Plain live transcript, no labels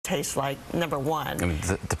taste like number one. I mean,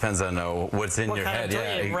 it depends on what's in your head.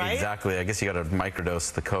 Dream, right? Exactly. I guess you got to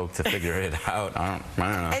microdose the Coke to figure it out. I don't know.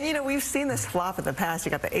 And you know, we've seen this flop in the past.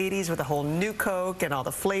 You got the 80s with the whole new Coke and all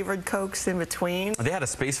the flavored Cokes in between. They had a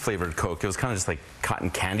space flavored Coke. It was kind of just like cotton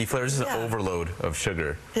candy flavors, just an overload of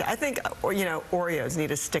sugar. Yeah, I think, you know, Oreos need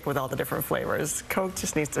to stick with all the different flavors. Coke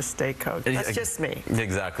just needs to stay Coke. That's just me.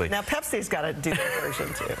 Exactly. Now Pepsi's got to do their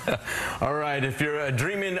version too. All right, if you're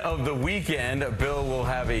dreaming of the weekend, Bill will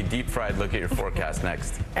have a deep fried look at your forecast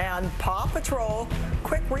next. And Paw Patrol,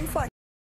 quick reflex.